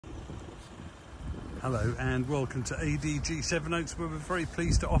Hello and welcome to ADG Sevenoaks, where we're very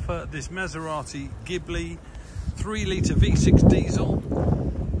pleased to offer this Maserati Ghibli 3-litre V6 diesel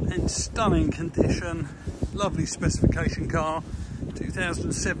in stunning condition. Lovely specification car,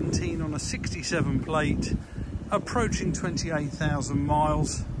 2017 on a 67 plate, approaching 28,000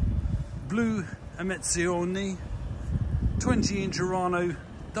 miles. Blu Emozione 20-inch Urano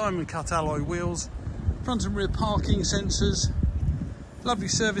diamond cut alloy wheels, front and rear parking sensors. Lovely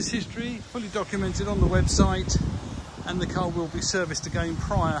service history, fully documented on the website, and the car will be serviced again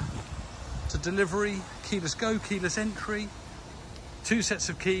prior to delivery. Keyless go, keyless entry, 2 sets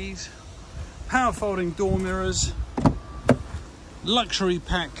of keys, power folding door mirrors, luxury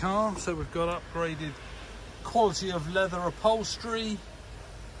pack car, so we've got upgraded quality of leather upholstery,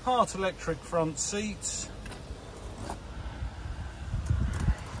 part electric front seats,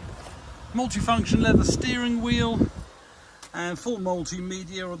 multifunction leather steering wheel, and full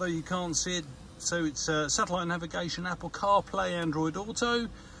multimedia, although you can't see it. So it's satellite navigation, Apple CarPlay, Android Auto,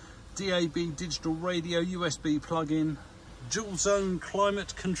 DAB digital radio, USB plug-in, dual zone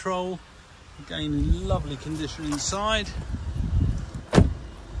climate control, again in lovely condition inside,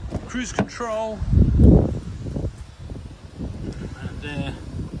 cruise control, and there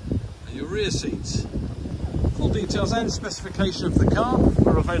are your rear seats. Full details and specification of the car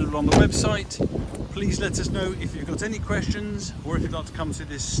are available on the website. Please let us know if you've got any questions or if you'd like to come to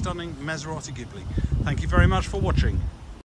this stunning Maserati Ghibli. Thank you very much for watching.